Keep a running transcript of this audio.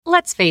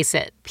Let's face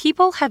it,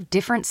 people have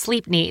different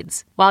sleep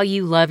needs. While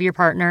you love your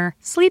partner,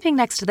 sleeping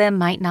next to them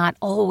might not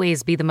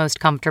always be the most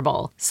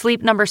comfortable.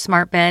 Sleep Number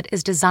Smart Bed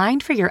is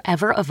designed for your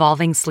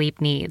ever-evolving sleep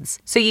needs,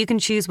 so you can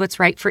choose what's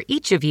right for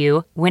each of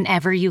you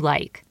whenever you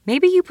like.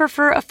 Maybe you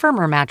prefer a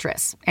firmer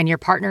mattress and your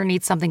partner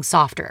needs something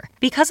softer.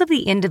 Because of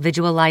the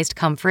individualized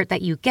comfort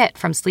that you get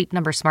from Sleep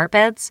Number Smart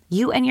Beds,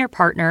 you and your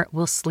partner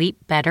will sleep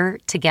better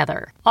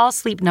together. All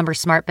Sleep Number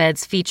Smart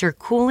Beds feature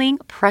cooling,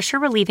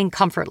 pressure-relieving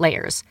comfort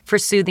layers for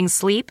soothing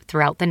sleep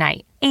throughout the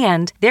night.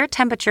 And their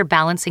temperature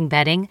balancing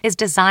bedding is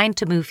designed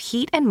to move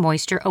heat and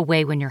moisture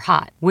away when you're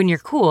hot. When you're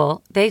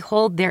cool, they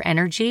hold their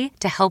energy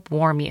to help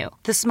warm you.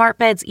 The smart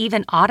beds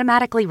even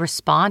automatically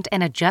respond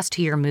and adjust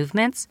to your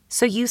movements,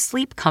 so you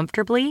sleep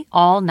comfortably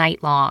all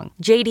night long.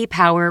 J.D.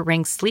 Power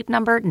ranks Sleep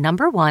Number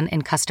 #1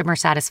 in customer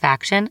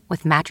satisfaction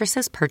with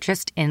mattresses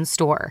purchased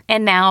in-store.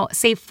 And now,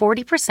 save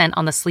 40%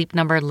 on the Sleep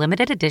Number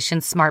limited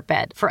edition smart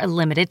bed for a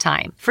limited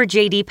time. For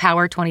J.D.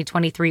 Power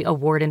 2023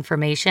 award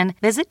information,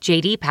 visit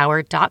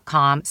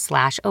jdpower.com/awards.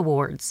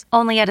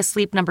 Only at a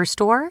Sleep Number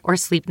store or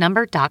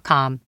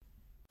sleepnumber.com.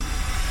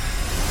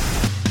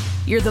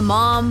 You're the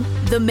mom,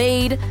 the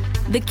maid,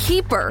 the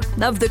keeper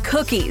of the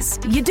cookies.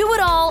 You do it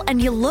all and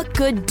you look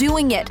good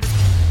doing it.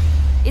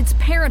 It's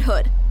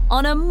parenthood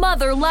on a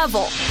mother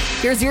level.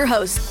 Here's your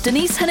host,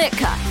 Denise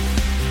Hanitka.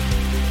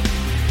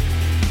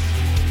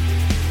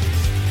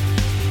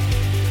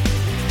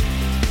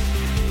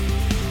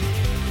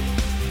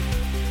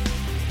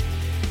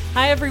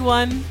 Hi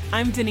everyone,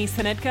 I'm Denise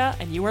Hanitka,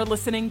 and you are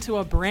listening to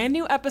a brand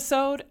new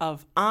episode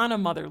of On a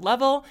Mother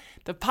Level,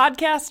 the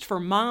podcast for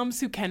moms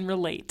who can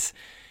relate.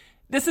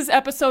 This is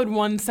episode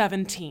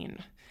 117,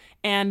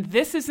 and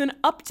this is an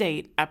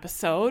update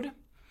episode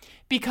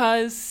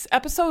because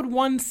episode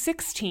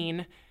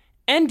 116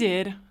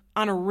 ended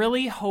on a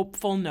really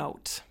hopeful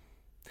note.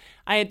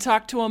 I had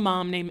talked to a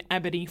mom named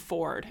Ebony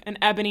Ford, and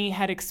Ebony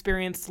had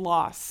experienced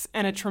loss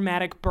and a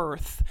traumatic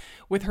birth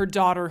with her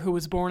daughter who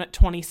was born at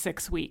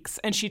 26 weeks.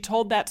 And she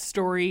told that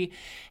story,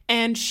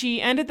 and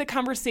she ended the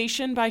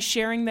conversation by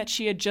sharing that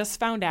she had just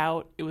found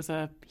out, it was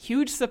a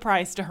huge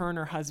surprise to her and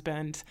her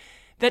husband,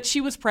 that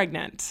she was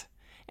pregnant.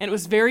 And it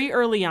was very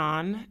early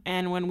on,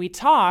 and when we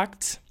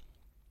talked,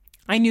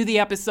 I knew the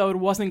episode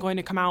wasn't going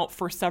to come out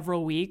for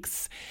several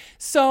weeks,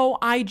 so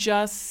I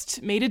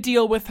just made a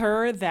deal with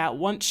her that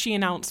once she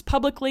announced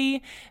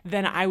publicly,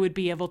 then I would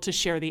be able to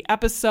share the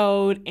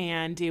episode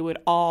and it would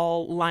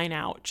all line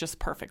out just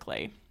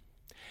perfectly.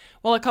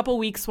 Well, a couple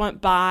weeks went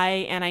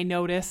by and I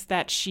noticed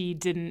that she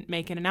didn't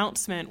make an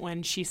announcement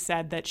when she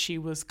said that she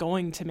was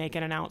going to make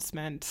an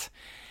announcement.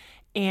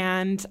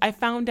 And I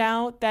found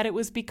out that it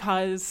was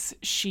because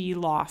she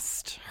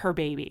lost her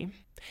baby.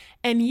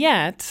 And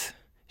yet,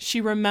 she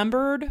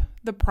remembered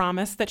the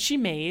promise that she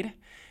made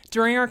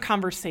during our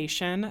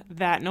conversation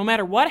that no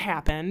matter what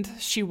happened,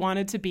 she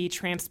wanted to be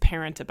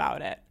transparent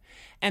about it.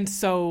 And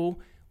so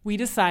we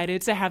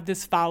decided to have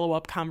this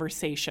follow-up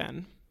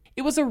conversation.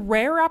 It was a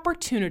rare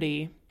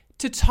opportunity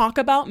to talk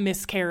about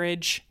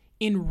miscarriage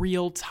in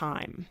real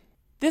time.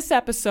 This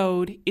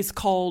episode is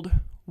called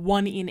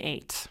 1 in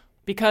 8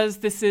 because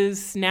this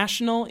is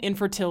National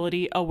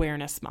Infertility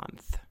Awareness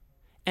Month.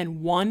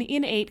 And 1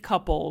 in 8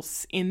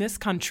 couples in this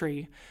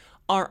country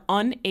are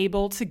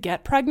unable to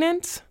get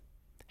pregnant,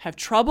 have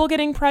trouble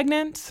getting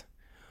pregnant,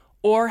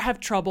 or have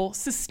trouble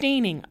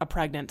sustaining a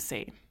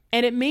pregnancy.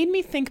 And it made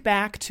me think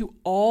back to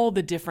all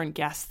the different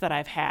guests that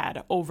I've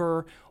had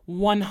over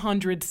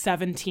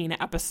 117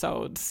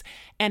 episodes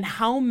and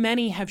how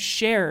many have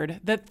shared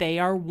that they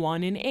are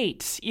 1 in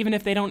 8, even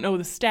if they don't know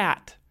the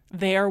stat.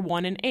 They are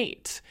 1 in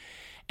 8.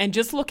 And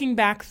just looking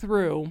back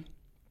through,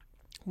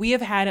 we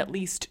have had at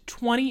least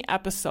 20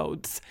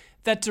 episodes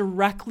that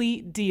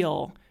directly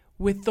deal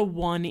with the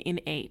 1 in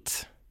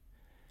 8.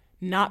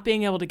 Not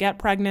being able to get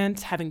pregnant,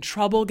 having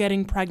trouble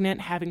getting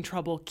pregnant, having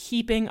trouble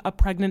keeping a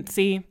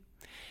pregnancy.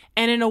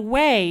 And in a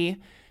way,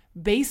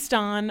 based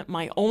on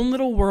my own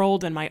little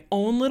world and my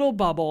own little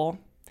bubble,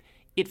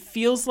 it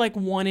feels like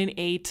 1 in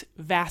 8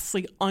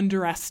 vastly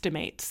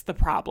underestimates the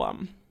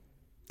problem.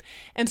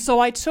 And so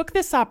I took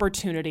this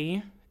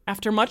opportunity,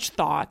 after much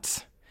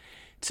thought,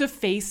 to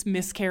face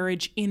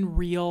miscarriage in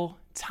real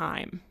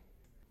time.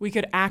 We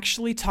could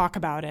actually talk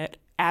about it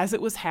as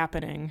it was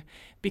happening,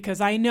 because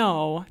I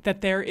know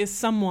that there is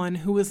someone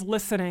who is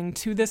listening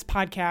to this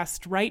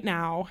podcast right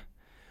now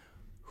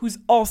who's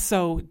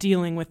also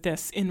dealing with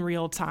this in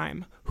real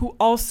time, who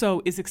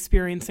also is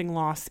experiencing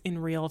loss in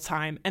real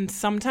time. And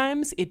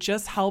sometimes it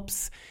just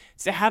helps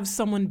to have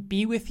someone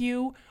be with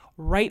you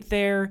right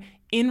there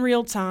in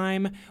real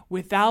time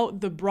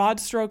without the broad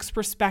strokes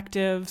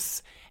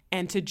perspectives,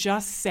 and to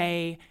just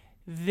say,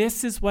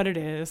 this is what it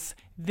is.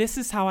 This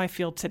is how I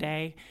feel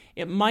today.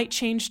 It might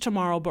change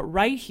tomorrow, but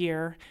right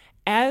here,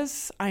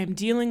 as I am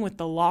dealing with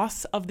the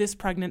loss of this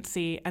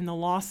pregnancy and the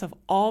loss of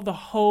all the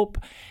hope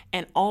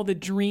and all the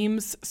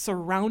dreams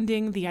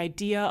surrounding the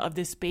idea of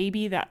this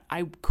baby that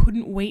I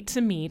couldn't wait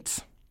to meet,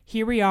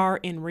 here we are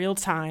in real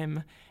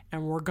time,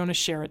 and we're going to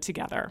share it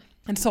together.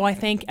 And so I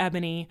thank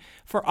Ebony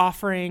for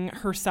offering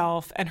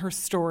herself and her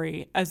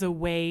story as a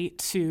way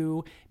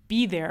to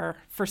be there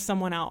for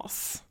someone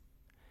else.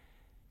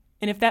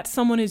 And if that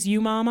someone is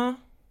you, Mama,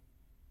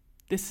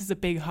 this is a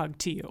big hug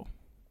to you.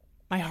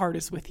 My heart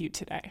is with you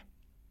today.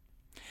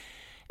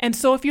 And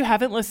so if you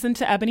haven't listened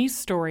to Ebony's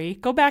story,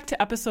 go back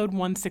to episode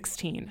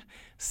 116.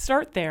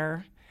 Start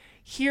there.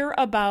 Hear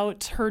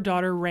about her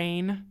daughter,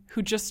 Rain,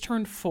 who just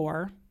turned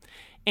 4.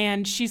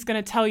 And she's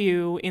going to tell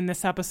you in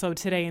this episode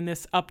today, in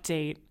this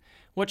update,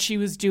 what she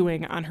was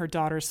doing on her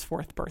daughter's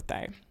 4th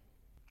birthday.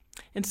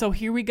 And so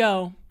here we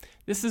go.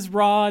 This is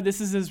raw.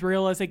 This is as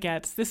real as it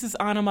gets. This is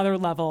on a mother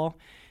level.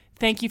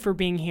 Thank you for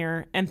being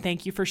here, and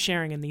thank you for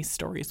sharing in these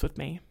stories with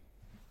me.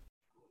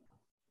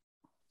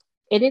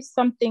 It is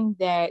something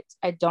that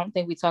I don't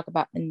think we talk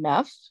about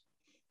enough.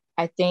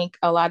 I think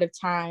a lot of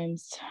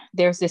times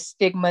there's this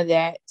stigma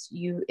that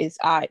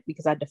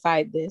because I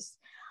defied this,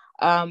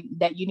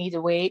 that you need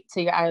to wait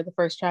till you're out of the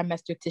first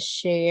trimester to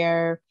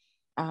share.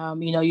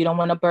 You don't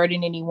want to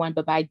burden anyone,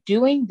 but by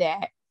doing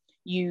that,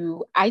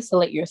 you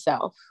isolate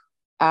yourself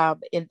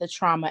in the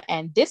trauma.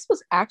 And this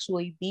was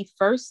actually the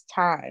first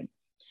time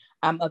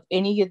of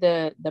any of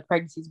the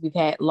pregnancies we've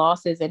had,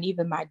 losses, and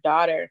even my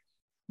daughter,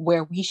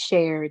 where we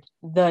shared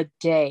the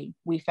day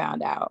we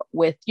found out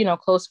with,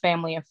 close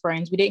family and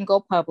friends. We didn't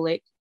go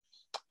public.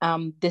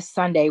 This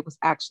Sunday was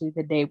actually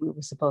the day we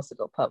were supposed to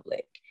go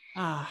public.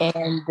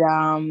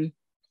 And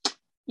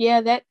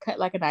that cut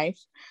like a knife.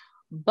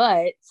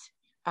 But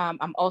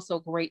I'm also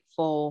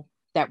grateful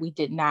that we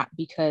did not,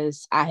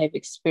 because I have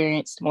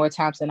experienced more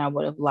times than I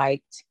would have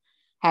liked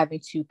having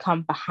to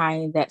come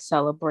behind that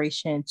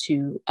celebration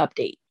to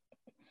update.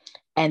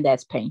 And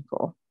that's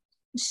painful.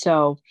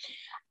 So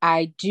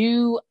I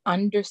do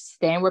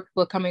understand where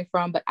people are coming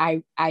from, but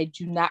I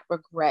do not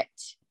regret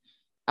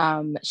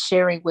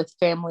sharing with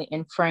family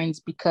and friends,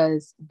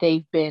 because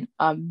they've been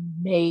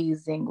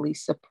amazingly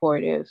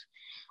supportive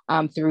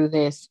through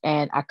this.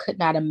 And I could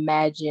not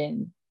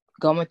imagine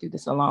going through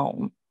this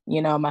alone,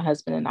 my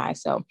husband and I.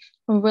 So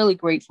I'm really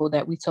grateful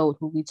that we told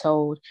who we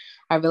told.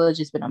 Our village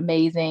has been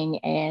amazing.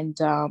 And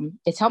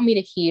it's helped me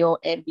to heal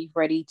and be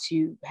ready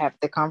to have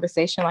the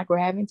conversation like we're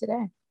having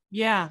today.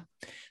 Yeah.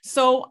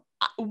 So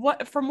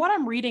from what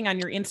I'm reading on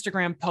your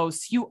Instagram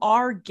posts, you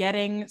are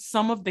getting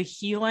some of the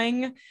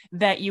healing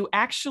that you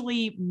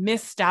actually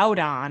missed out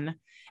on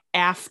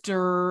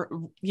after,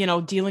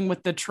 dealing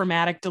with the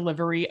traumatic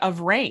delivery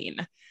of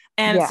Rain.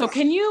 And yes. So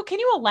can you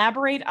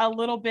elaborate a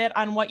little bit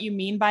on what you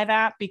mean by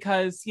that?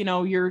 Because,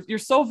 you're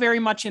so very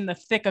much in the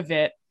thick of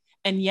it,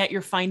 and yet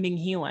you're finding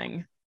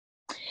healing.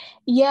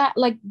 Yeah,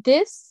 like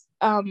this.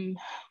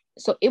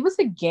 So it was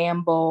a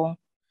gamble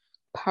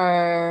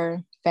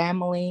per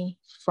family,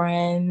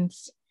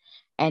 friends,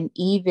 and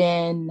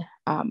even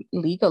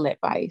legal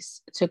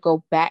advice to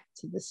go back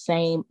to the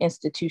same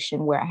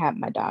institution where I had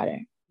my daughter.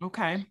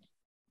 Okay.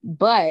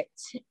 But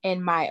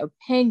in my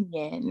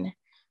opinion,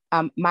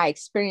 my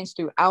experience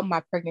throughout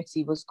my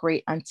pregnancy was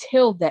great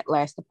until that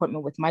last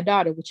appointment with my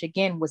daughter, which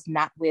again was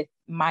not with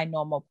my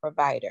normal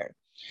provider.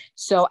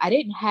 So I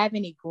didn't have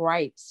any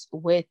gripes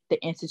with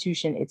the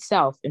institution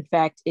itself. In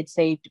fact, it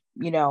saved,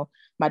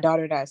 my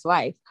daughter and I's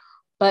life.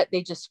 But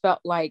they just felt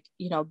like,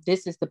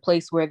 this is the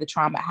place where the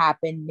trauma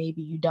happened.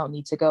 Maybe you don't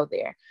need to go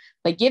there.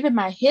 But given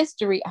my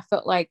history, I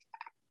felt like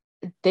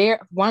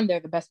they're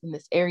the best in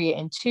this area.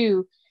 And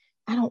 2,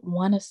 I don't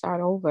want to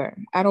start over.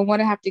 I don't want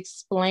to have to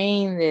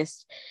explain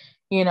this,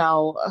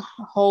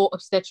 whole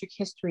obstetric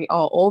history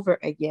all over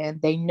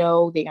again. They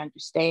know, they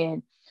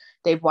understand,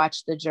 they've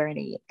watched the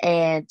journey.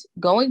 And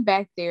going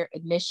back there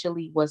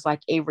initially was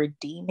like a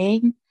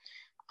redeeming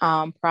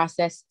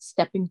process,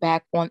 stepping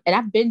back on, and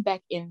I've been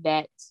back in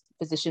that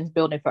physician's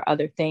building for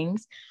other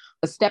things,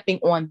 but stepping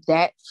on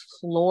that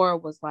floor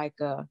was like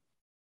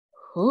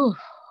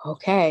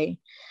okay,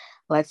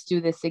 let's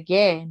do this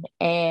again.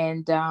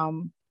 And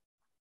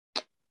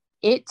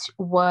it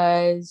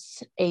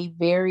was a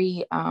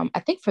very, I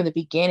think from the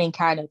beginning,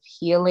 kind of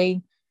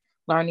healing,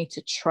 learning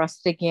to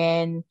trust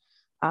again,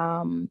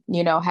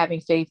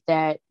 having faith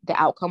that the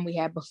outcome we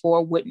had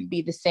before wouldn't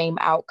be the same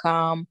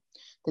outcome,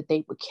 that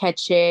they would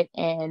catch it.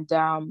 And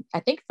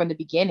I think from the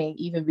beginning,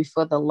 even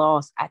before the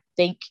loss, I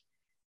think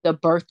the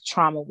birth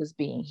trauma was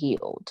being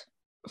healed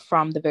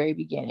from the very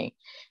beginning.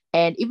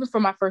 And even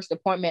from my first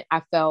appointment,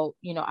 I felt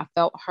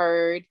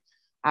heard.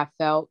 I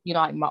felt,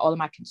 like all of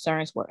my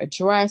concerns were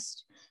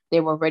addressed. They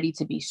were ready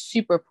to be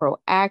super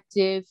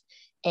proactive.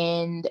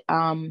 And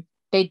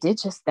they did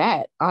just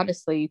that,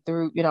 honestly,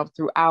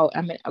 throughout.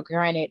 I mean,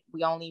 granted,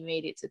 we only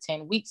made it to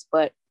 10 weeks,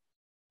 but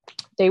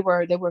they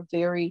were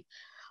very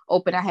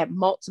open. I had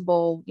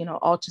multiple,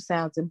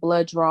 ultrasounds and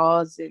blood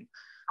draws and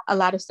a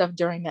lot of stuff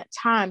during that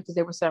time, because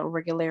there were some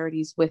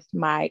irregularities with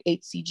my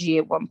HCG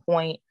at one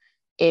point.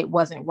 It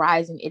wasn't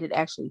rising. It had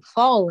actually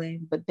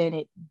fallen, but then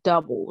it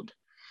doubled.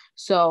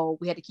 So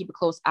we had to keep a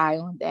close eye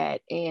on that.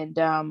 And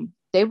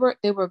they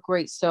were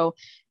great. So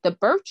the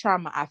birth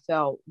trauma I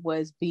felt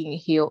was being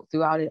healed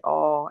throughout it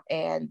all.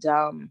 And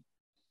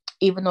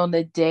even on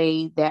the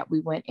day that we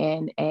went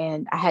in,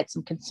 and I had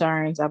some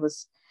concerns, I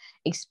was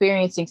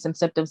experiencing some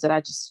symptoms that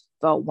I just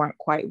felt weren't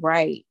quite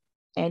right.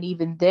 And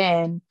even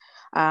then,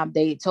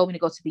 they told me to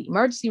go to the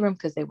emergency room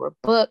because they were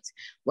booked.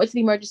 Went to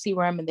the emergency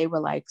room and they were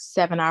like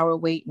 7-hour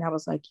wait. And I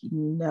was like,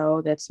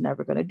 no, that's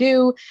never going to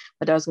do.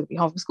 But I was going to be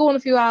home from school in a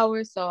few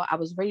hours. So I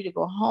was ready to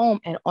go home.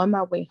 And on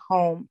my way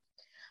home,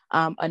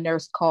 a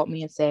nurse called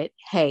me and said,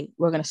 hey,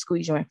 we're going to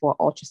squeeze you in for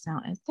an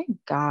ultrasound. And thank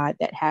God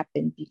that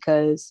happened,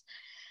 because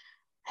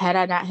had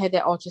I not had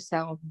that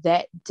ultrasound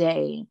that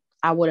day,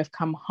 I would have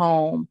come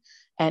home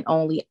and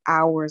only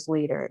hours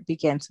later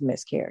began to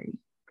miscarry.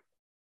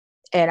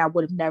 And I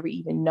would have never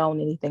even known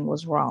anything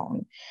was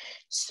wrong.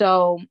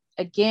 So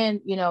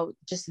again,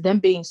 just them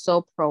being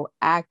so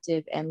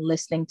proactive and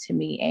listening to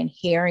me and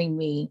hearing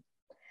me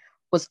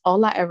was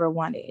all I ever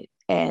wanted.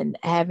 And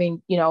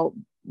having,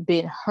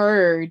 been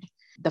heard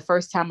the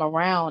first time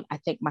around, I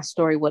think my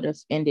story would have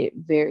ended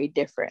very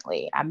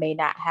differently. I may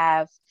not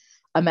have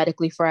a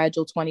medically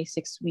fragile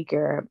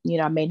 26-weeker,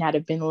 I may not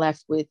have been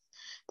left with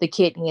the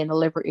kidney and the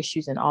liver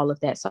issues and all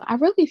of that. So I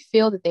really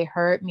feel that they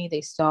heard me,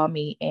 they saw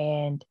me,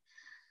 and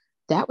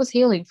that was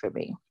healing for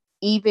me.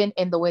 Even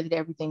in the way that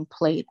everything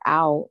played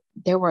out,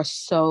 they were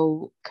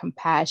so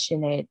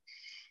compassionate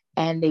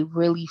and they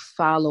really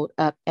followed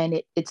up.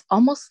 And it's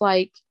almost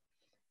like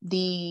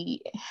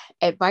the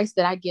advice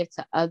that I give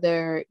to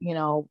other,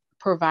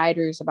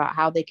 providers about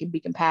how they can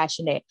be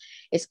compassionate.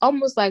 It's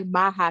almost like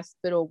my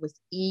hospital was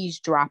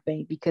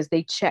eavesdropping because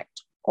they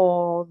checked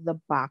all the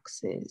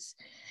boxes.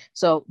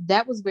 So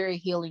that was very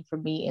healing for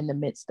me in the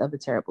midst of a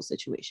terrible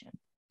situation.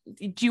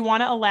 Do you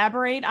want to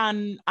elaborate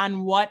on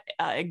what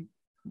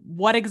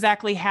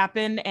exactly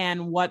happened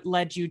and what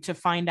led you to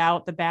find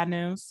out the bad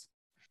news?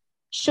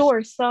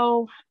 Sure.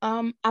 So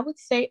I would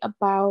say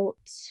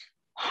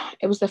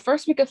it was the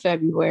first week of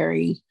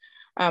February.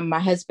 My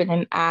husband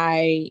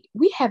and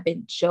we have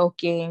been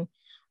joking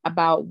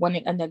about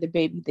wanting another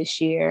baby this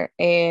year.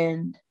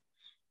 And,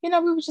 we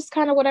were just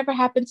kind of whatever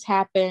happens.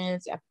 I've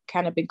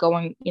kind of been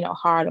going,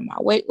 hard on my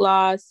weight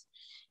loss.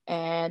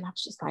 And I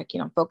was just like,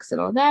 focusing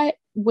on that.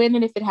 When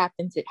and if it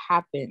happens, it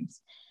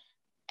happens.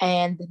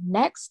 And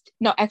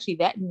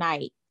that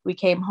night we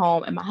came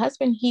home and my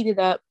husband heated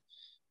up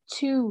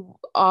 2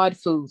 odd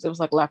foods. It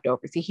was like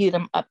leftovers. He heated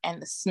them up and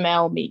the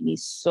smell made me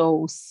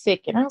so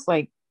sick. And I was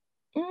like,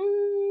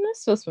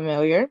 this feels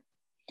familiar.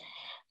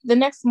 The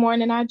next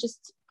morning, I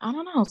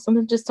don't know,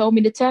 something just told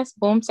me to test.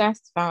 Boom,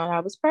 test, found I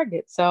was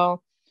pregnant.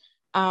 So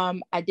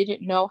I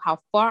didn't know how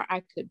far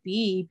I could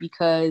be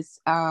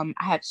because I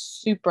had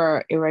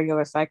super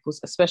irregular cycles,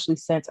 especially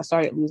since I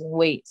started losing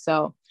weight.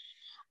 So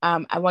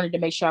I wanted to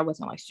make sure I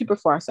wasn't like super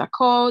far. So I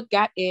called,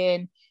 got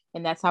in,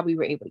 and that's how we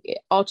were able to get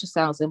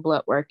ultrasounds and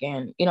blood work.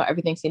 And,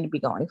 everything seemed to be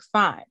going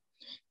fine.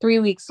 3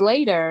 weeks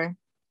later,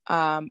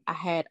 I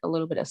had a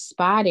little bit of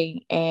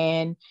spotting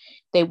and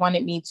they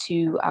wanted me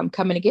to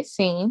come in and get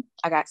seen.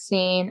 I got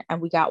seen and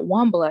we got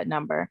 1 blood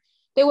number.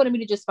 They wanted me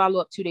to just follow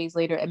up 2 days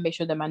later and make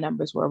sure that my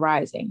numbers were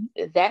rising.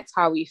 That's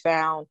how we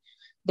found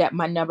that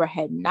my number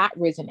had not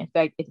risen. In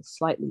fact, it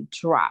slightly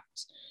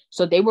dropped.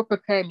 So they were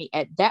preparing me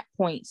at that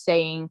point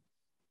saying,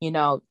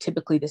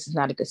 typically this is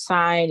not a good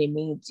sign. It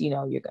means,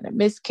 you're going to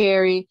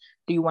miscarry.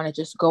 Do you want to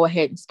just go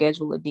ahead and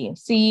schedule a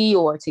DNC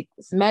or take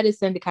this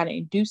medicine to kind of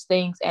induce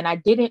things? And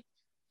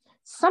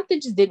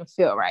something just didn't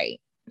feel right.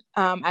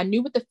 I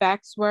knew what the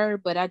facts were,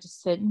 but I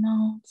just said,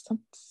 no,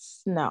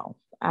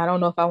 I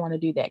don't know if I want to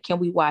do that. Can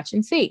we watch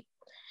and see?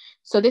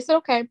 So they said,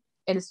 okay.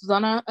 And this was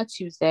on a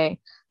Tuesday.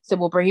 So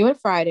we'll bring you in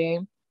Friday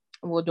and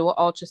we'll do an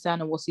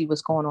ultrasound and we'll see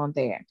what's going on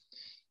there.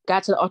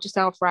 Got to the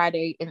ultrasound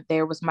Friday and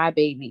there was my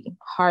baby.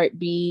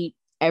 Heartbeat,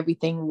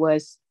 everything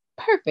was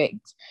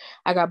perfect.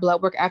 I got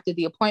blood work after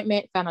the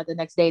appointment, found out the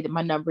next day that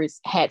my numbers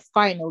had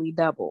finally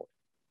doubled.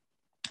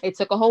 It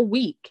took a whole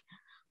week,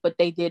 but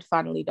they did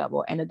finally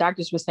double. And the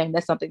doctors were saying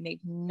that's something they've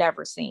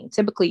never seen.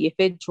 Typically, if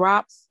it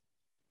drops,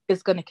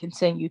 it's going to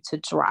continue to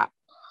drop.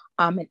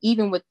 And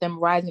even with them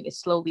rising as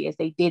slowly as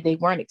they did, they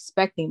weren't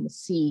expecting to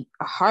see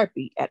a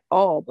heartbeat at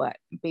all, but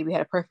baby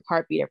had a perfect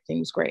heartbeat. Everything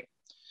was great.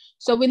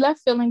 So we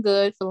left feeling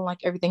good, feeling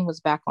like everything was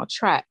back on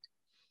track.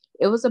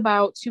 It was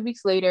about 2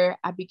 weeks later,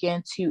 I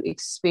began to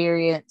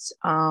experience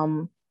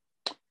some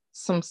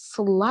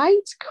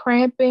slight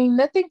cramping,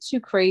 nothing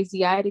too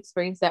crazy. I had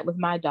experienced that with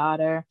my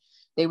daughter.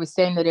 They were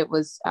saying that it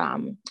was,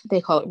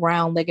 they call it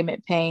round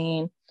ligament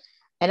pain.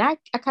 And I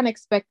kind of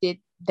expected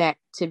that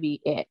to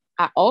be it.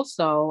 I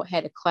also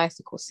had a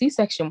classical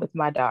C-section with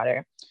my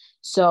daughter.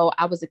 So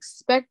I was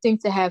expecting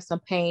to have some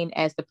pain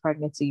as the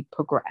pregnancy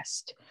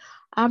progressed.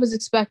 I was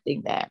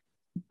expecting that.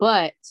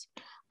 But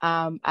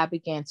I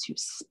began to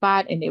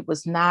spot, and it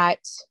was not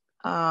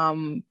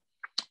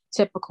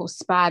typical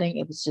spotting.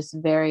 It was just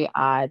very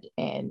odd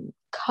in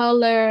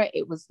color.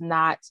 It was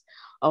not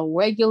a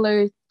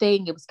regular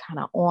thing. It was kind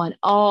of on,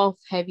 off,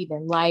 heavy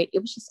then light. It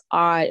was just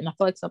odd, and I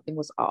felt like something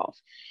was off.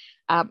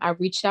 I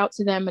reached out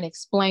to them and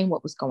explained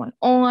what was going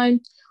on.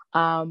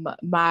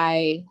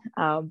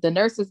 The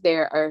nurses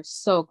there are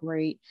so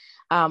great.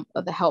 The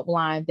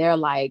helpline, they're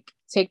like,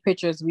 take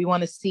pictures. We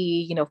want to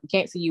see, if we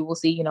can't see you, we'll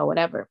see,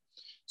 whatever.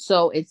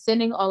 So it's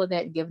sending all of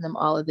that and giving them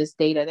all of this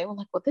data. They were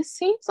like, well, this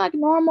seems like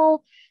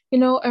normal,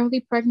 early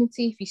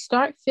pregnancy. If you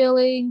start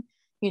feeling,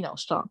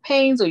 strong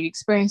pains or you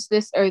experience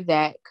this or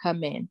that,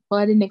 come in. Well,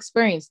 I didn't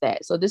experience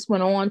that. So this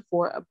went on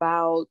for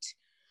about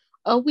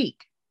a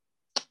week.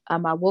 I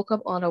woke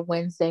up on a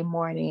Wednesday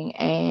morning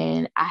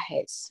and I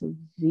had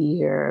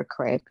severe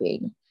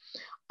cramping.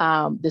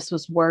 This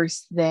was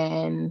worse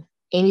than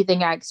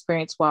anything I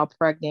experienced while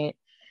pregnant.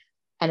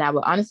 And I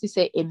would honestly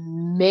say it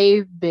may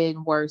have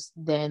been worse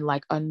than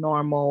like a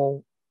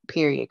normal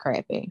period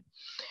cramping.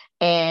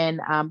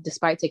 And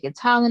despite taking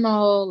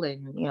Tylenol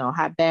and,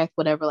 hot bath,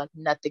 whatever, like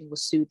nothing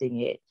was soothing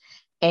it.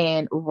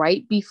 And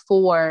right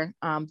before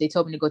they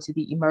told me to go to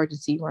the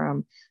emergency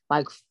room,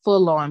 like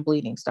full on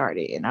bleeding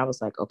started. And I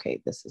was like,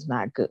 okay, this is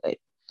not good.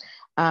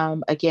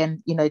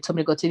 Again, they told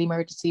me to go to the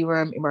emergency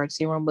room.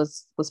 Emergency room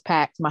was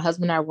packed. My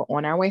husband and I were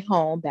on our way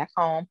back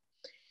home.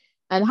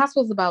 And the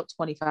hospital was about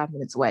 25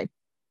 minutes away.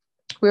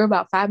 We were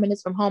about 5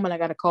 minutes from home and I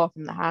got a call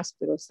from the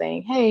hospital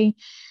saying, hey,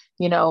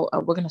 we're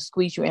going to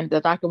squeeze you in.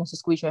 The doctor wants to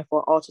squeeze you in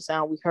for an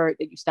ultrasound. We heard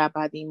that you stopped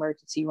by the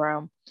emergency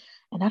room.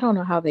 And I don't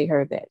know how they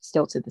heard that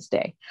still to this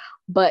day.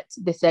 But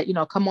they said,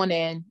 come on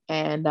in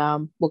and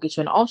we'll get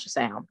you an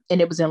ultrasound.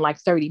 And it was in like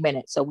 30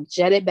 minutes. So we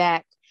jetted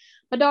back.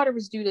 My daughter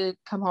was due to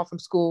come home from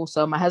school.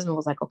 So my husband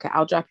was like, okay,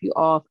 I'll drop you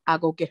off. I'll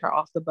go get her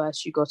off the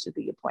bus. You go to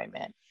the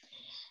appointment.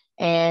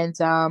 And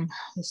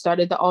we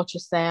started the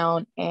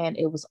ultrasound and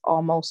it was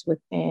almost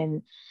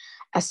within,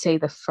 I say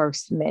the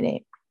first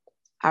minute,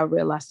 I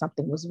realized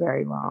something was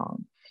very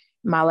wrong.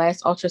 My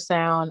last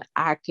ultrasound,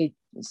 I could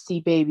see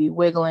baby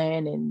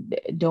wiggling and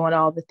doing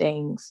all the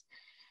things.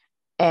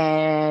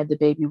 And the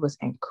baby was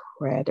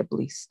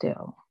incredibly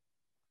still.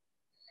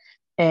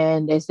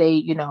 And as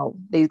they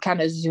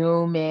kind of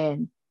zoom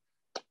in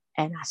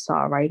and I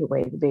saw right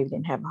away the baby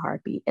didn't have a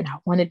heartbeat. And I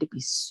wanted to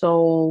be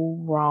so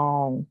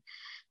wrong.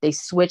 They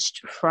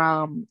switched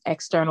from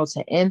external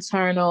to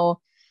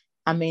internal.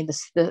 I mean,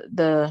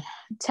 the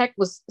tech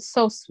was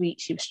so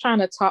sweet. She was trying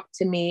to talk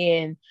to me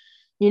and,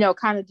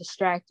 kind of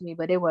distract me,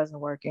 but it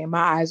wasn't working.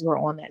 My eyes were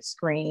on that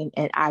screen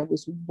and I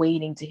was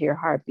waiting to hear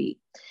heartbeat.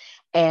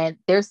 And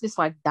there's this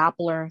like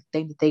Doppler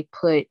thing that they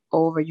put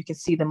over. You can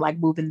see them like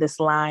moving this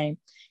line.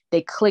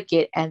 They click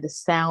it and the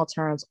sound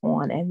turns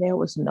on and there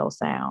was no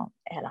sound.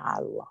 And I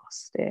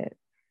lost it,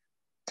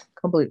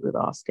 completely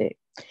lost it.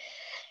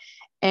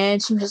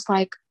 And she was just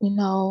like,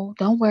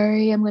 don't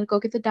worry, I'm going to go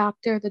get the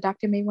doctor. The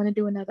doctor may want to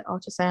do another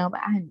ultrasound, but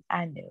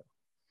I knew.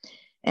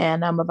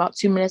 And about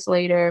 2 minutes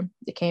later,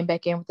 they came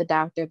back in with the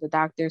doctor. The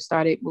doctor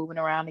started moving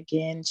around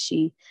again.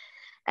 She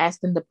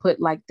asked them to put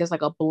there's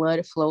like a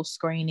blood flow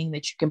screening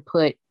that you can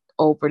put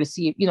over to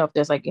see if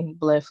there's like any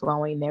blood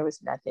flowing. There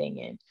was nothing.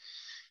 And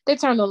they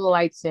turned on the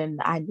lights and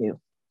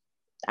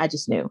I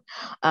just knew.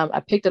 I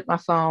picked up my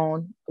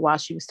phone while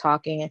she was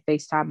talking and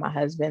FaceTimed my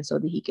husband so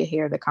that he could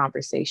hear the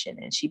conversation.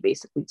 And she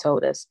basically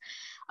told us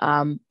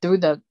through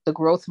the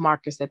growth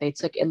markers that they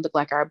took, it looked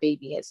like our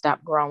baby had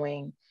stopped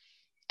growing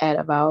at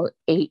about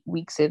 8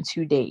 weeks and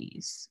 2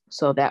 days.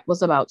 So that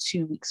was about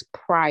 2 weeks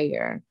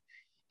prior.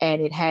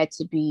 And it had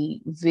to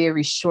be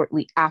very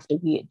shortly after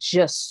we had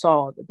just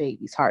saw the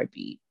baby's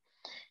heartbeat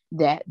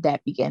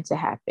that began to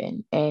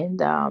happen.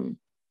 And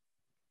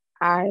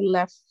I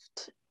left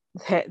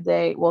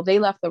they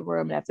left the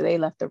room. And after they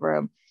left the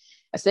room,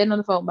 I stayed on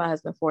the phone with my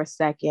husband for a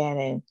second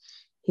and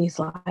he's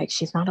like,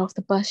 she's not off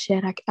the bus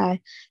yet. I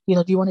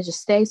do you want to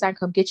just stay so I can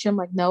come get you? I'm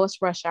like, no,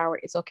 it's rush hour.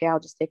 It's okay. I'll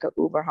just take an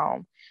Uber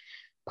home.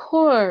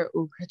 Poor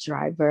Uber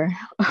driver.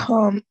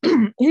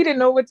 He didn't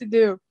know what to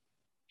do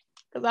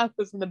because I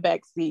was in the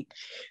back seat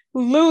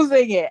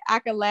losing it. I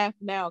can laugh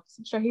now because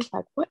I'm sure he's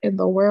like, what in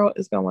the world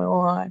is going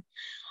on?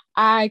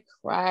 I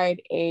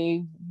cried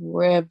a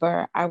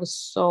river. I was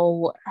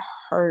so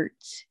hurt.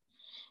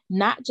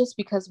 Not just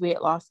because we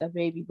had lost our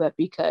baby, but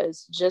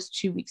because just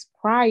 2 weeks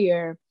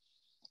prior,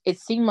 it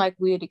seemed like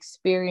we had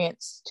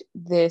experienced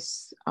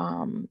this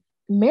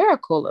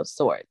miracle of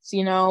sorts,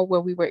 where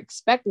we were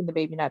expecting the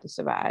baby not to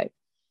survive.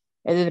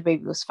 And then the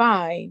baby was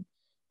fine.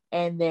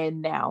 And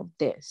then now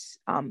this.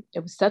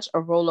 It was such a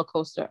roller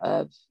coaster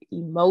of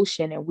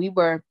emotion. And we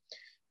were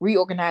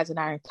reorganizing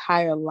our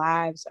entire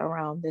lives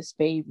around this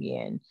baby.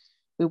 And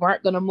we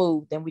weren't going to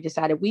move. Then we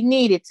decided we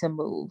needed to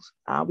move.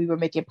 We were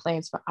making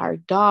plans for our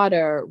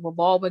daughter,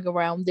 revolving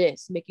around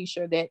this, making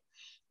sure that,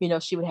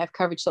 she would have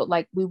coverage. So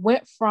we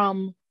went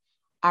from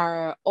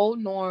our old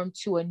norm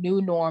to a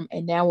new norm.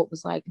 And now it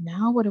was like,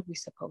 now what are we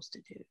supposed to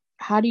do?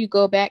 How do you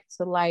go back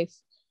to life?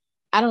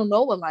 I don't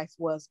know what life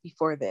was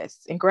before this.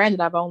 And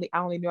granted, I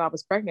only knew I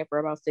was pregnant for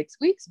about 6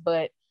 weeks,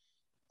 but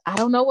I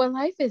don't know what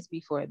life is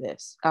before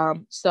this.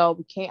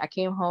 So I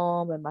came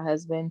home and my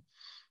husband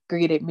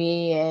greeted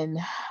me and,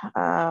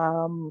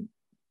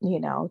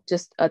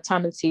 just a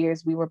ton of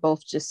tears. We were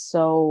both just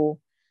out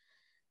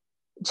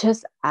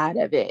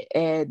of it.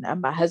 And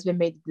my husband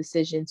made the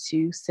decision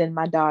to send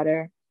my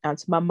daughter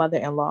to my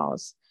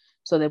mother-in-law's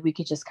so that we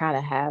could just kind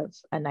of have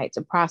a night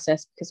to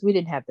process because we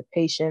didn't have the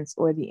patience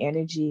or the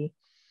energy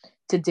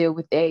to deal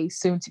with a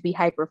soon to be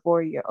hyper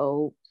 4-year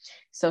old.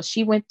 So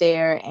she went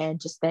there, and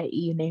just that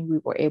evening we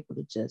were able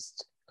to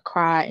just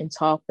cry and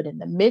talk. But in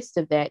the midst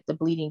of that, the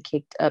bleeding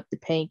kicked up, the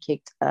pain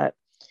kicked up,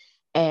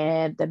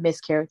 and the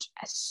miscarriage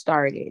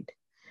started.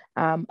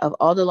 Of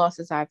all the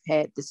losses I've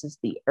had, this is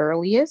the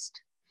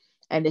earliest,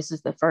 and this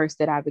is the first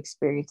that I've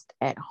experienced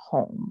at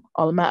home.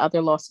 All of my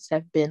other losses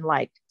have been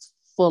like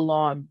full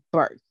on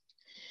birth.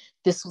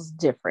 This was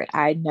different.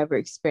 I never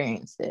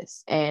experienced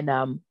this. And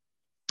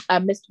I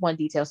missed one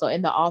detail. So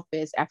in the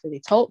office, after they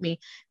told me,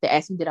 they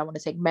asked me, did I want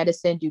to take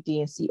medicine, do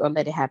DNC, or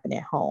let it happen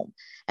at home?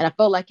 And I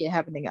felt like it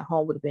happening at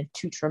home would have been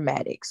too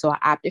traumatic. So I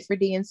opted for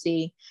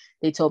DNC.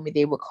 They told me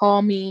they would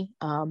call me,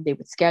 they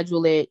would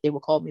schedule it, they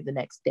would call me the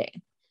next day.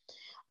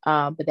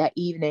 But that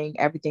evening,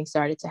 everything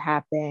started to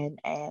happen,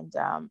 and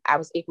I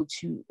was able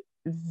to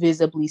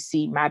visibly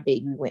see my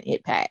baby when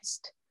it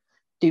passed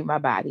through my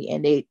body.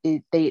 And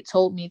they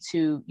told me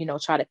to,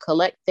 try to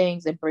collect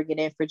things and bring it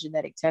in for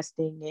genetic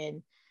testing.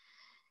 And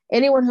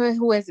anyone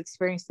who has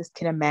experienced this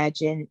can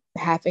imagine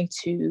having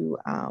to,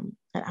 and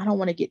I don't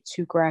want to get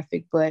too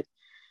graphic, but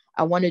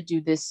I want to do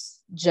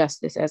this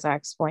justice as I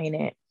explain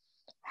it,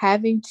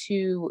 having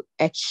to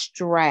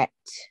extract,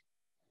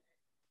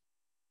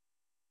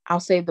 I'll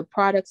say, the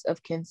products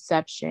of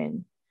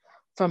conception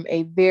from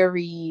a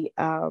very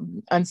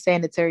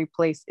unsanitary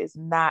place is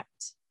not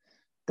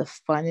the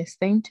funnest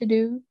thing to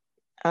do.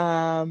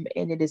 And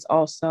it is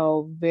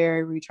also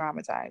very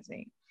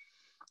re-traumatizing.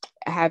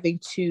 Having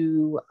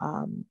to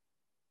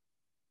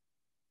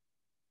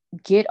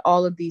get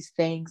all of these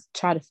things,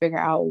 try to figure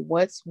out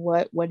what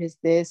is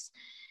this?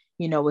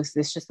 Is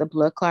this just a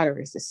blood clot, or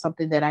is this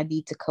something that I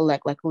need to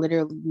collect? Like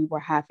literally we were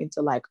having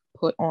to like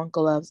put on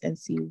gloves and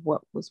see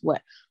what was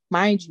what.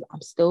 Mind you,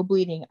 I'm still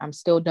bleeding. I'm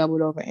still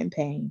doubled over in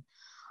pain.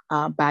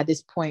 By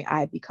this point, I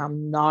had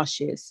become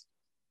nauseous.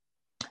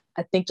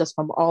 I think just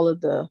from all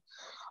of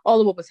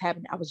what was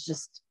happening, I was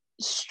just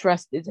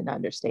stressed is an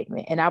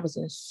understatement. And I was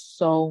in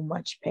so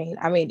much pain.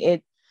 I mean,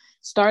 it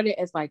started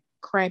as like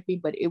cramping,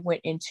 but it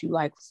went into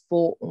like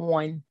full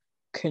on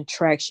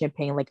contraction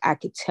pain. Like I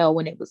could tell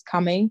when it was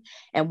coming,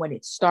 and when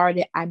it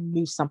started, I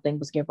knew something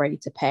was getting ready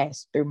to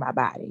pass through my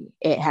body.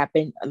 It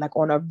happened like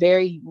on a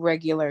very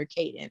regular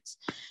cadence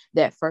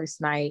that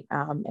first night,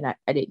 and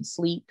I didn't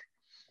sleep.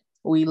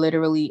 We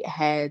literally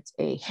had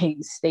a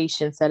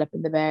station set up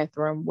in the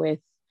bathroom with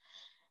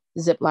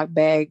Ziploc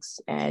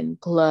bags and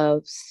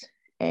gloves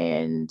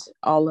and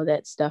all of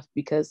that stuff,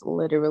 because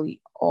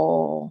literally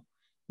all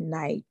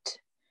night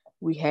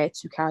we had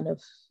to kind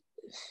of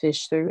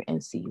fish through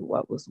and see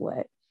what was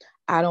what.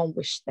 I don't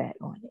wish that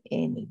on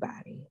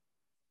anybody.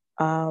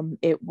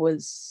 It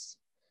was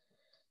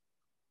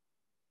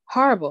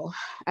horrible.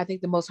 I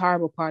think the most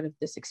horrible part of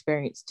this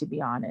experience, to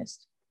be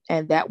honest.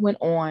 And that went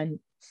on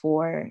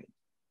for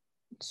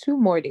 2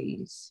 more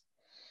days,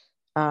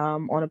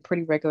 on a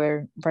pretty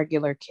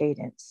regular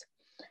cadence.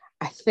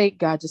 I think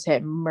God just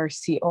had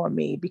mercy on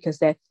me, because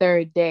that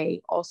third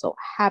day also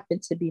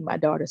happened to be my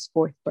daughter's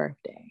 4th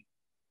birthday.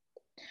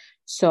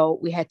 So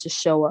we had to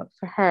show up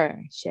for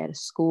her. She had a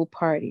school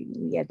party.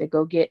 We had to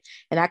go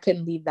and I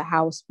couldn't leave the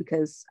house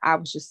because I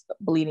was just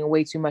bleeding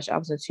way too much. I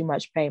was in too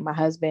much pain. My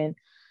husband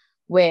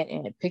went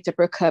and picked up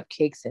her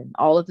cupcakes and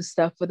all of the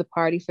stuff for the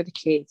party for the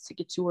kids to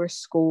get to her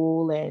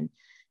school. And,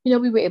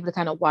 we were able to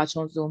kind of watch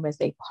on Zoom as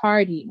they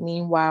partied.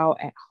 Meanwhile,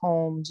 at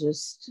home,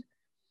 just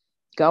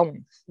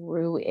going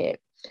through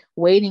it,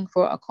 waiting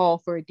for a call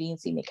for a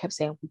DNC. And they kept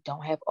saying, we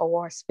don't have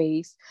OR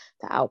space.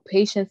 The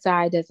outpatient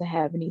side doesn't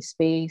have any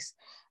space.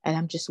 And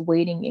I'm just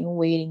waiting and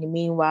waiting. And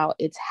meanwhile,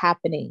 it's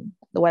happening.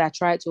 What I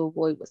tried to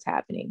avoid was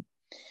happening.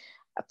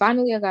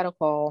 Finally, I got a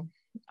call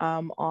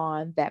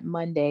on that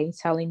Monday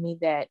telling me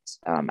that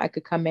I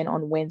could come in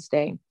on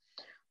Wednesday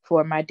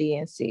for my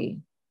DNC.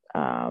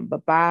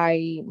 But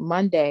by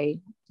Monday,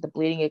 the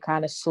bleeding had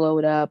kind of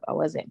slowed up. I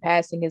wasn't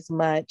passing as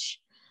much.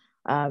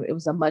 It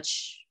was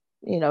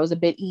it was a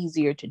bit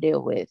easier to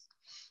deal with.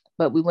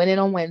 But we went in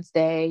on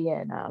Wednesday,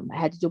 and I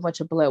had to do a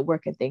bunch of blood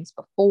work and things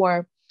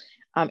before.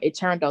 It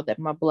turned out that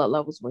my blood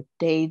levels were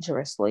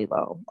dangerously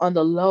low. On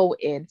the low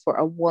end for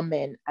a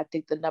woman, I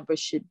think the number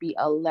should be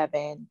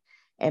 11,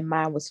 and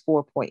mine was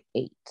 4.8.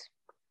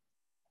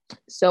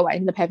 So I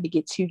ended up having to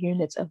get 2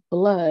 units of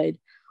blood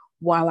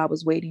while I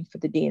was waiting for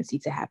the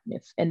DNC to happen.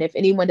 If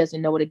anyone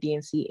doesn't know what a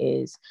DNC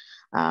is,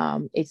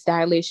 it's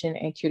dilation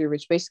and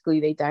curettage. Basically,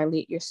 they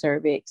dilate your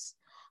cervix,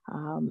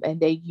 and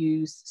they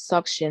use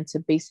suction to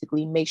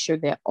basically make sure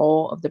that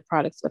all of the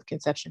products of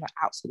conception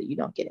are out so that you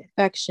don't get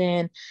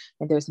infection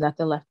and there's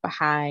nothing left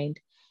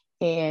behind.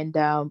 And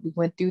we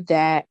went through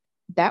that.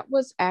 That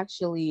was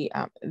actually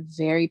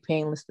very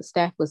painless. The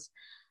staff was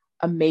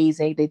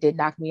amazing. They did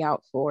knock me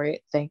out for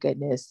it, thank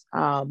goodness.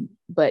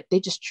 But they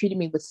just treated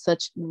me with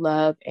such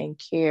love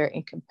and care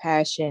and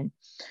compassion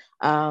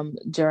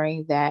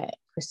during that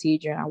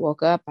procedure. And I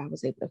woke up, I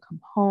was able to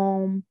come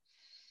home,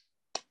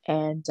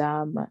 and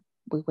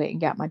we went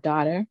and got my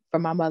daughter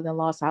from my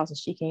mother-in-law's house, and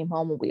she came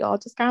home, and we all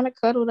just kind of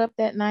cuddled up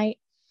that night.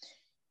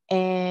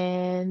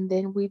 And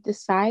then we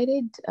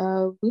decided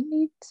we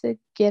need to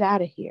get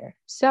out of here.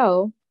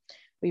 So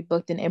we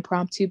booked an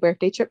impromptu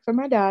birthday trip for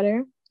my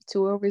daughter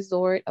to a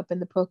resort up in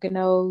the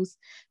Poconos.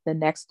 The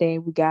next day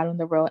we got on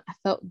the road. I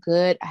felt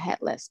good. I had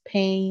less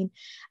pain.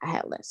 I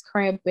had less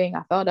cramping.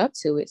 I felt up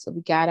to it. So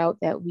we got out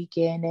that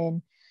weekend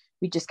and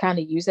we just kind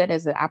of used that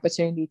as an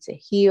opportunity to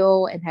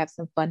heal and have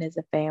some fun as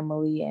a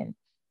family. And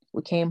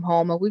we came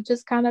home and we've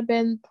just kind of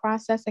been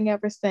processing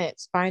ever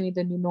since, finding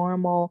the new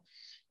normal,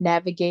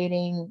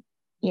 navigating,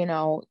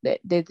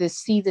 this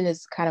season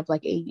is kind of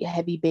like a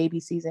heavy baby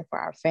season for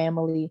our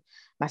family.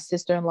 My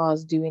sister-in-law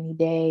is due any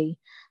day.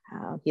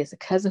 He has a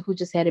cousin who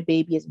just had a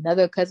baby. He has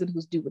another cousin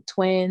who's due with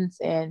twins.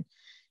 And,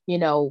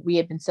 we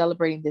had been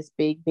celebrating this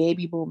big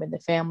baby boom in the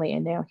family.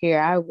 And now here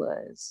I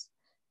was,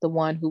 the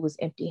one who was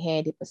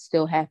empty-handed, but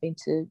still having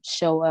to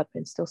show up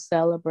and still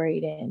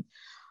celebrate.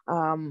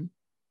 And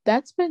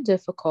that's been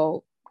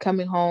difficult,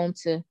 coming home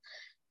to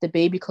the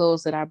baby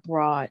clothes that I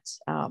brought.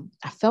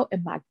 I felt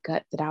in my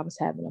gut that I was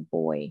having a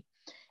boy.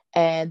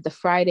 And the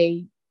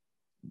Friday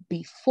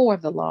before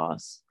the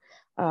loss,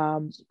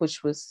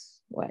 which was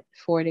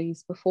 4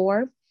 days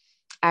before,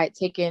 I had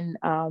taken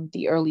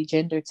the early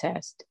gender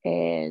test.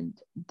 And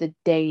the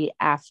day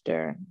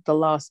after the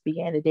loss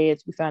began, the day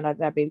as we found out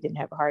that our baby didn't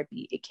have a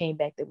heartbeat, it came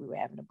back that we were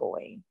having a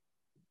boy.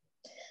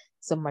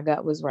 So my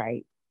gut was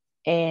right.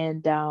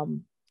 And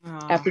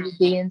after the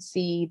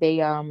DNC, they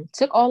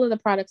took all of the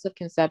products of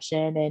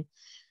conception,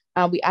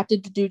 and we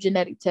opted to do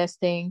genetic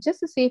testing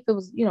just to see if it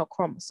was,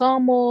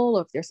 chromosomal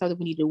or if there's something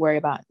we need to worry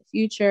about in the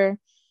future.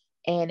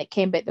 And it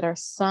came back that our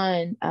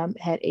son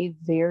had a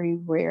very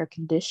rare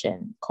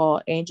condition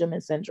called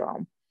Angelman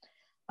syndrome,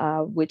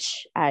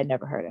 which I had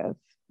never heard of.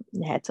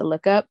 I had to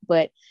look up,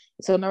 but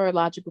it's a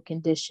neurological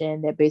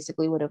condition that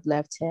basically would have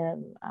left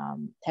him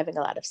having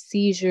a lot of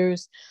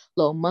seizures,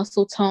 low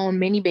muscle tone.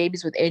 Many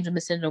babies with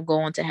Angelman syndrome go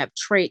on to have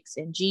trachs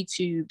and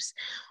G-tubes,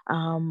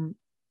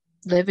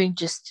 living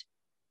just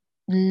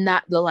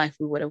not the life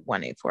we would have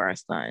wanted for our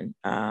son.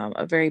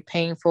 A very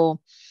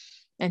painful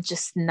and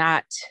just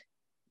not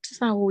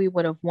what we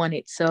would have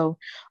wanted. So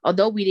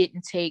although we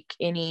didn't take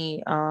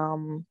any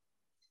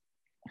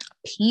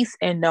peace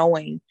in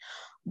knowing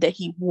that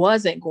he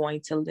wasn't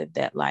going to live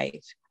that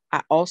life,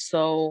 I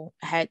also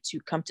had to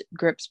come to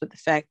grips with the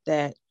fact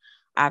that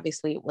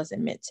obviously it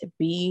wasn't meant to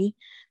be.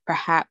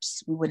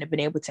 Perhaps we wouldn't have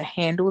been able to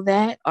handle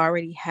that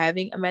already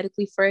having a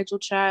medically fragile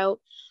child.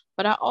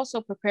 But I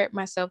also prepared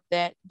myself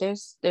that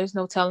there's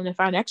no telling if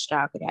our next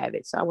child could have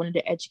it. So I wanted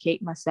to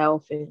educate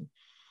myself and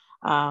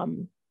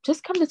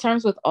just come to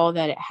terms with all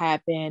that had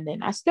happened.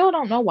 And I still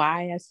don't know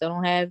why. I still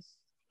don't have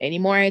any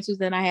more answers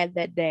than I had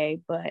that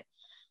day. But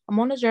I'm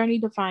on a journey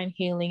to find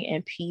healing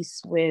and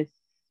peace with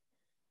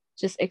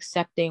just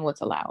accepting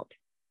what's allowed.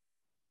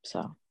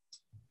 So.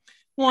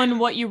 One,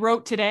 what you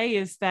wrote today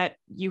is that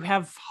you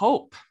have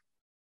hope.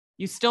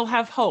 You still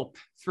have hope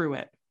through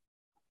it.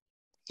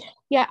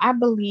 Yeah, I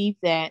believe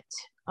that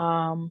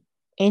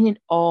in it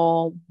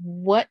all,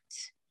 what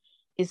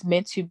is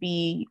meant to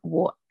be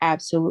will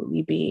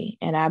absolutely be.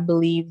 And I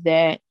believe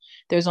that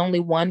there's only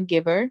one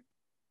giver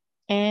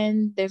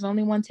and there's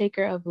only one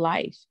taker of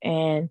life.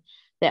 And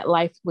that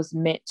life was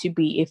meant to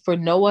be, if for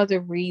no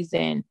other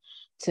reason,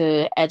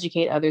 to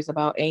educate others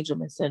about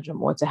Angelman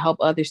syndrome or to help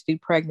others through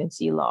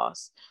pregnancy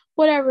loss,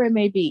 whatever it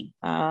may be.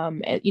 I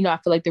feel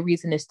like the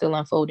reason is still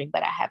unfolding,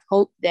 but I have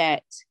hope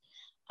that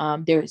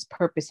there is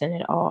purpose in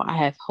it all. I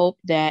have hope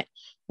that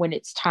when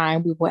it's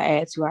time, we will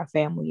add to our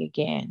family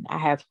again. I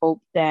have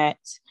hope that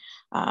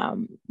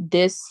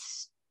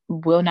this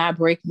will not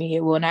break me.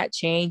 It will not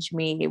change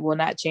me. It will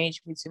not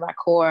change me to my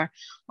core.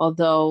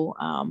 Although,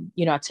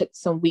 I took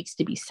some weeks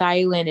to be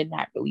silent and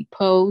not really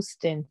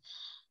post and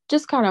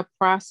just kind of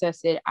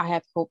process it. I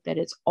have hope that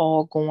it's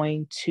all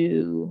going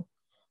to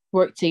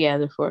work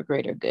together for a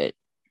greater good.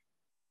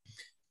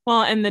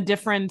 Well, and the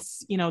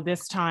difference,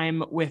 this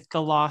time with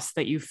the loss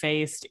that you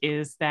faced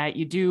is that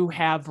you do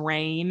have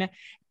Rain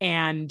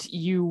and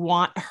you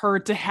want her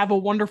to have a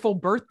wonderful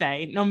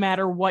birthday, no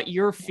matter what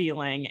you're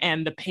feeling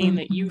and the pain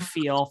that you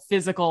feel,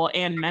 physical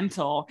and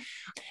mental.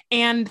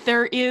 And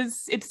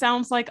it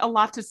sounds like a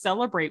lot to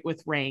celebrate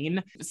with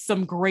Rain.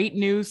 Some great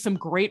news, some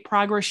great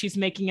progress she's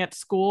making at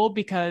school,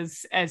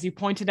 because as you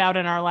pointed out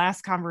in our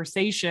last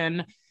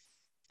conversation,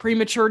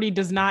 prematurity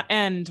does not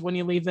end when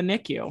you leave the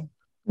NICU.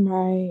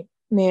 Right.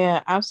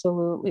 Yeah,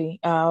 absolutely.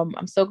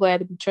 I'm so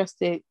glad that we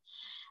trusted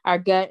our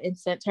gut and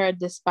sent her,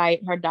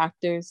 despite her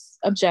doctor's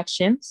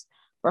objections,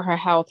 for her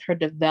health. Her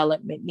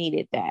development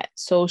needed that.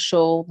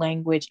 Social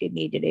language, it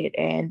needed it.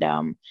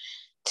 And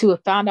to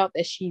have found out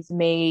that she's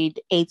made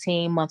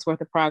 18 months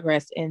worth of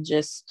progress in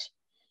just,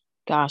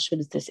 gosh,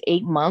 what is this,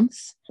 8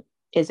 months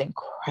is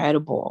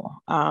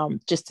incredible.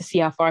 Just to see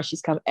how far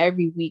she's come.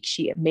 Every week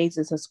she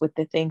amazes us with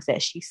the things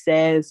that she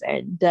says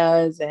and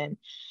does. And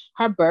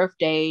her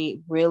birthday,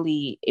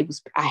 really,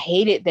 I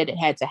hated that it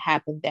had to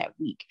happen that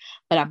week,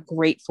 but I'm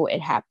grateful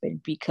it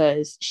happened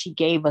because she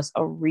gave us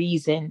a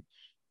reason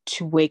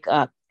to wake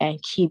up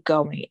and keep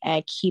going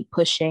and keep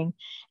pushing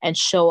and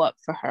show up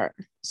for her.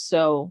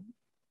 So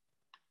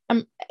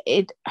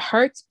It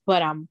hurts,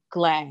 but I'm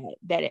glad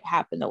that it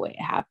happened the way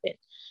it happened,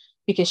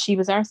 because she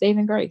was our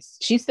saving grace.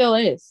 She still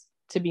is,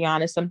 to be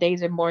honest. Some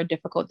days are more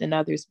difficult than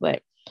others,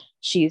 but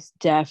she's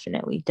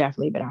definitely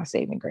been our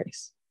saving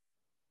grace.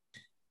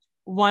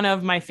 One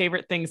of my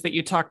favorite things that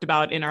you talked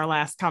about in our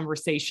last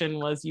conversation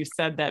was you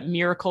said that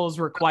miracles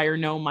require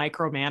no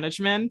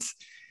micromanagement.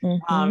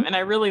 Mm-hmm. And I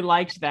really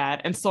liked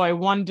that. And so I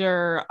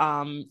wonder,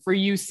 for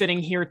you sitting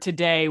here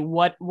today,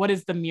 what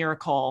is the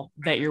miracle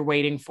that you're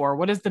waiting for?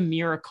 What is the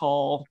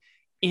miracle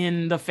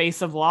in the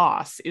face of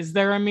loss? Is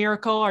there a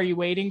miracle? Are you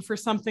waiting for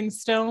something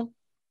still?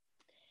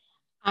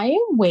 I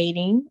am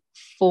waiting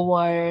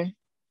for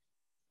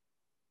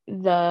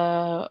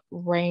the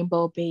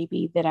rainbow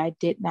baby that I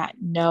did not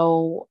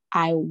know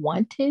I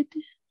wanted,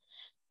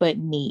 but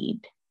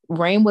need.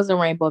 Rain was a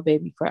rainbow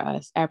baby for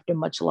us after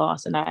much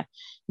loss, and I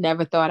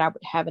never thought I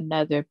would have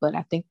another. But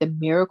I think the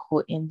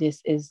miracle in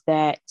this is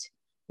that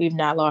we've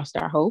not lost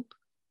our hope,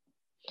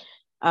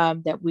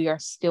 that we are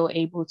still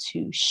able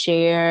to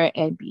share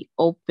and be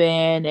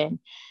open and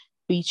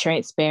be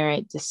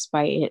transparent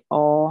despite it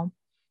all.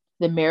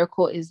 The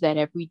miracle is that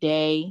every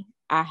day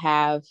I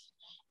have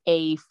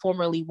a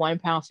formerly 1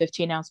 pound,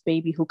 15-ounce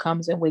baby who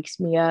comes and wakes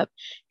me up.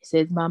 He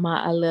says,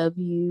 "Mama, I love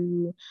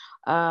you."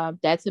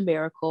 That's a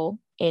miracle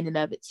in and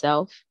of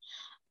itself.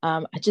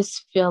 I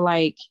just feel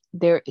like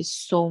there is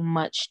so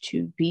much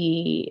to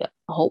be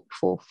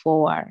hopeful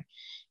for.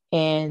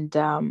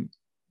 And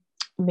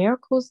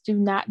miracles do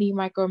not need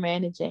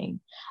micromanaging.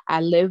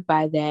 I live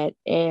by that.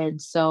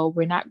 And so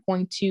we're not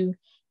going to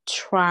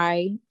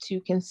try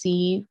to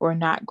conceive. We're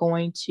not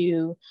going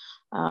to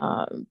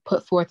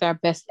put forth our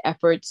best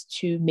efforts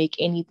to make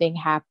anything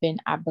happen.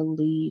 I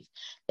believe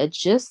that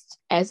just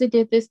as it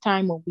did this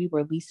time when we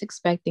were least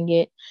expecting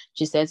it,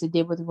 just as it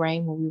did with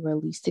rain when we were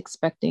least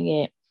expecting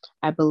it,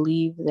 I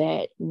believe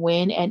that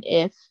when and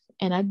if,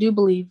 and I do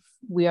believe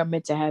we are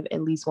meant to have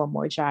at least one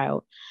more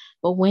child,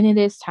 but when it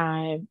is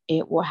time,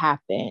 it will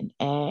happen,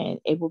 and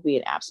it will be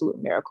an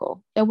absolute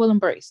miracle that we'll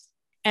embrace.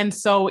 And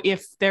so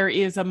if there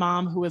is a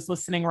mom who is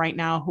listening right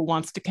now who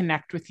wants to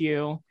connect with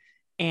you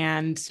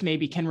and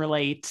maybe can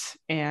relate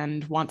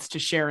and wants to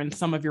share in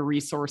some of your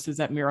resources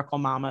at Miracle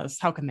Mamas,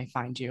 how can they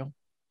find you?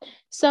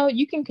 So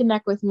you can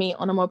connect with me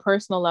on a more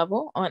personal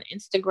level on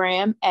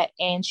Instagram at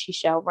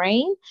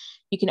 @AndSheShallReign.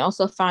 You can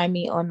also find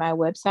me on my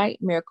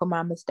website,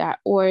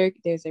 miraclemamas.org.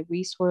 There's a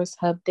resource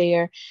hub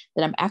there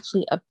that I'm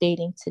actually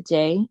updating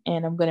today,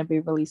 and I'm going to be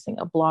releasing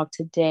a blog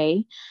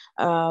today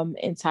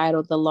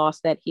entitled "The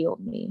Loss That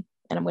Healed Me."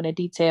 And I'm going to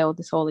detail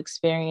this whole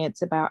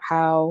experience about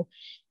how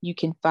you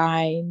can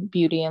find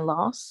beauty in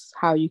loss,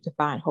 how you can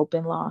find hope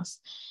in loss.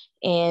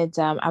 And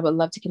I would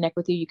love to connect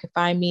with you. You can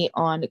find me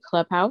on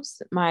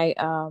Clubhouse. My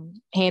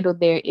handle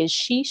there is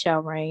She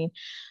Shall Reign.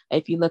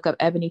 If you look up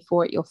Ebony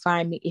Ford, you'll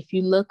find me. If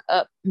you look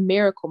up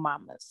Miracle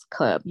Mamas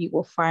Club, you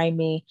will find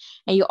me.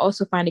 And you'll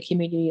also find a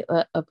community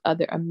of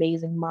other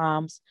amazing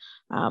moms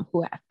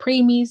who have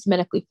preemies,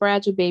 medically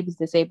fragile babies,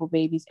 disabled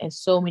babies, and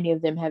so many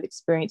of them have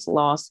experienced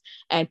loss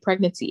and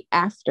pregnancy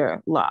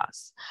after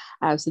loss.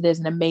 So there's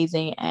an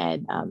amazing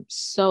and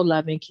so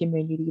loving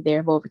community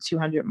there of over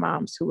 200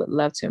 moms who would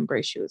love to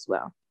embrace you as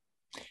well.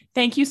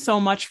 Thank you so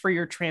much for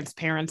your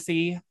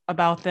transparency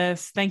about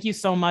this. Thank you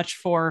so much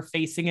for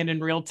facing it in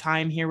real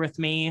time here with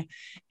me,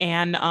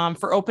 and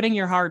for opening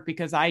your heart,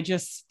 because I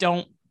just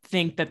don't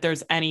think that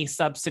there's any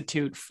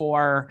substitute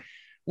for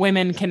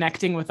women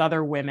connecting with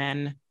other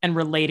women and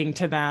relating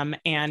to them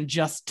and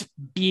just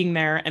being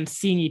there and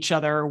seeing each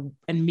other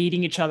and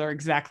meeting each other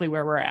exactly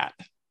where we're at.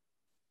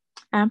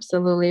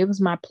 Absolutely. It was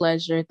my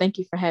pleasure. Thank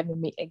you for having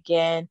me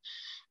again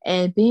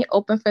and being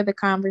open for the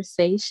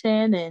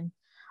conversation, and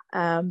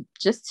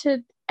just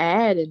to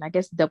add and I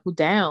guess double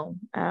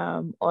down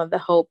on the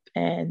hope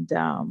and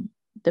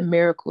the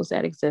miracles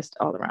that exist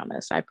all around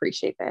us. I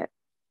appreciate that.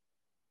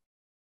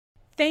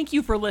 Thank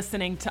you for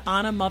listening to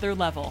On a Mother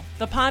Level,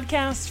 the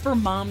podcast for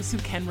moms who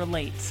can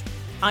relate.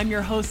 I'm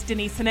your host,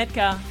 Denise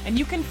Hanitka, and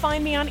you can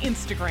find me on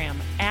Instagram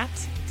at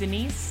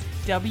Denise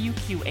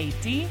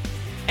WQAD,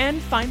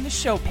 and find the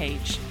show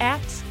page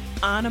at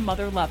On a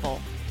Mother Level.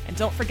 And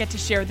don't forget to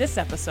share this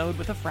episode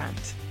with a friend.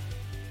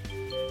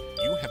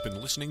 You have been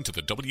listening to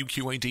the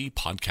WQAD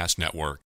Podcast Network.